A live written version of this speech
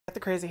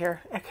crazy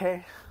hair.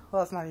 Okay,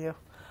 well, that's not you.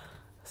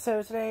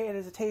 So today it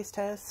is a taste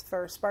test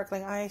for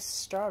sparkling ice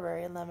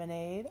strawberry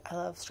lemonade. I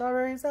love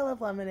strawberries. I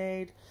love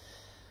lemonade.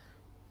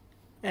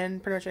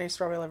 And pretty much any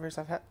strawberry lemonades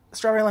I've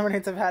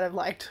had, I've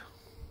liked.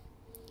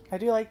 I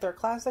do like their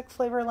classic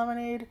flavor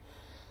lemonade.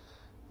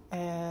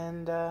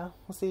 And we'll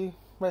see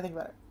what I think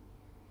about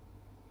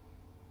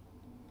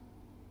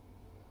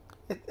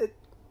it. It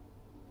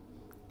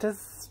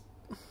does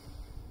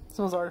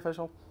smells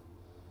artificial.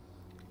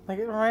 Like,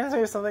 it reminds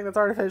me of something that's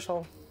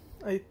artificial.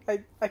 I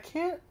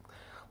can't,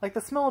 like,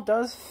 the smell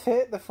does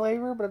fit the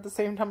flavor, but at the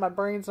same time my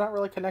brain's not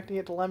really connecting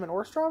it to lemon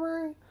or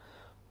strawberry.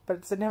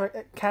 But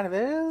it kind of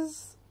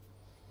is.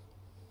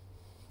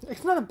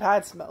 It's not a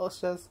bad smell,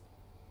 it's just,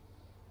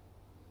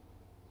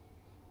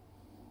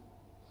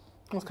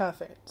 it was kind of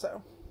faint,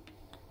 so.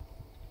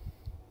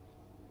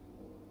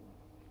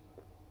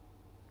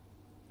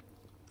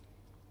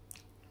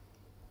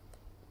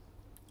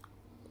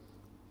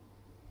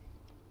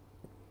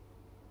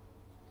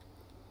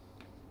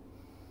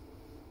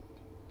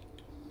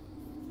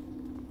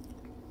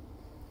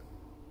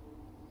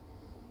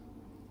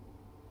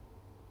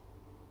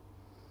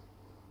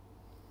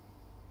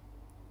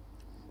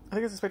 I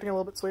think I was expecting a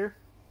little bit sweeter.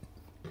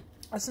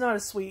 It's not a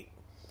sweet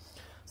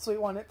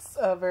one. It's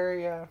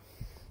very, I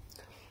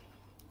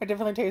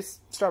definitely taste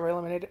strawberry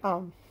lemonade. I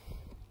don't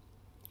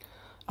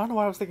know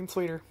why I was thinking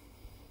sweeter.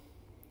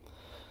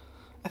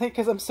 I think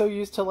because I'm so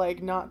used to,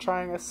 like, not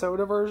trying a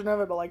soda version of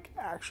it, but, like,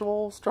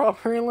 actual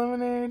strawberry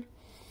lemonade.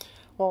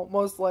 Well,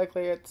 most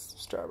likely it's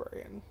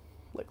strawberry and,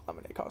 like,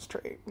 lemonade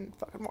concentrate and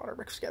fucking water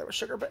mixed together with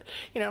sugar, but,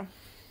 you know,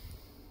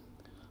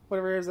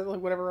 whatever it is,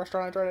 like, whatever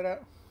restaurant I tried it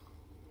at.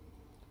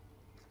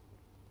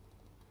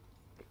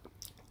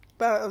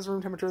 That was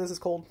room temperature. This is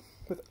cold.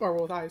 With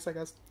ice, I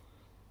guess.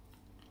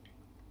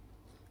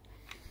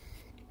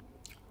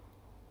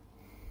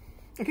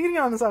 I keep getting it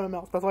on the side of my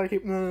mouth. That's why I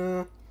keep...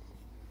 I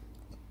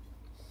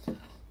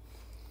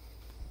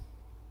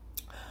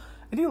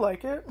do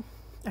like it.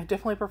 I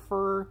definitely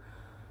prefer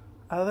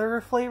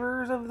other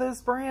flavors of this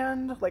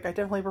brand. Like, I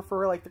definitely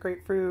prefer, like, the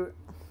grapefruit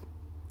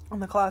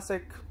and the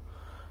classic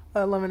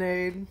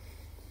lemonade.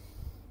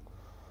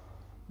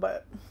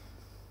 But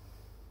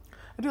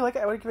I do like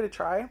it. I would give it a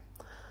try.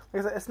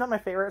 It's not my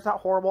favorite. It's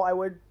not horrible. I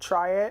would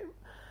try it.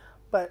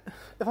 But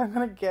if I'm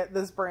going to get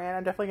this brand,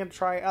 I'm definitely going to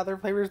try other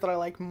flavors that I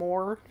like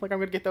more. Like, I'm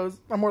going to get those.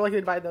 I'm more likely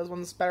to buy those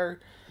ones better.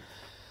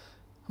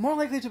 I'm more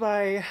likely to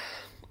buy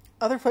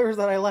other flavors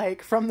that I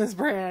like from this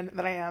brand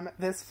than I am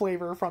this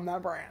flavor from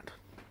that brand.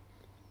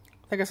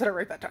 I think I said it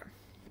right that time.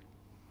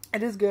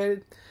 It is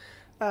good.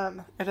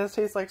 It does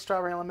taste like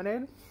strawberry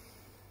lemonade.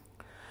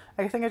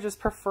 I think I just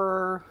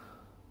prefer,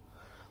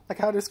 like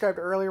how I described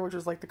earlier, which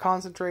was like the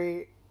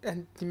concentrate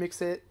and you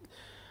mix it.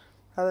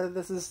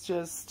 This is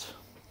just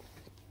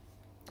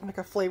like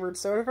a flavored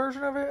soda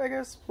version of it, I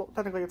guess. Well,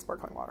 technically it's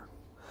sparkling water.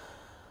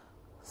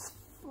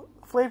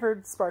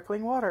 Flavored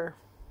sparkling water.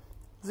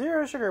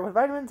 0 sugar with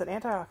vitamins and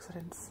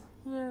antioxidants.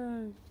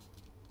 Yay.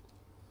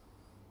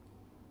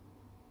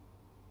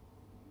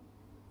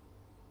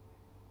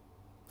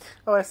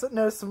 Oh, I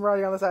noticed some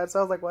writing on the side, so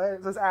I was like, what?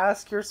 It says,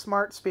 ask your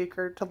smart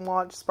speaker to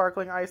launch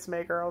sparkling ice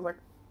maker. I was like,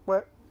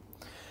 what?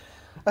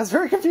 I was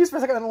very confused for a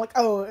second, and I'm like,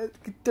 oh,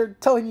 they're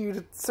telling you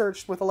to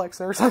search with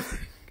Alexa or something.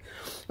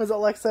 Was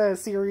Alexa,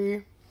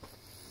 Siri?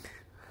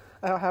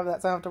 I don't have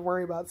that, so I don't have to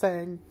worry about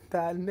saying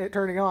that and it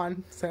turning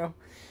on, so.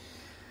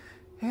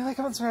 If you like,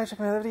 comment, subscribe, check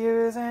my other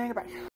videos, and goodbye.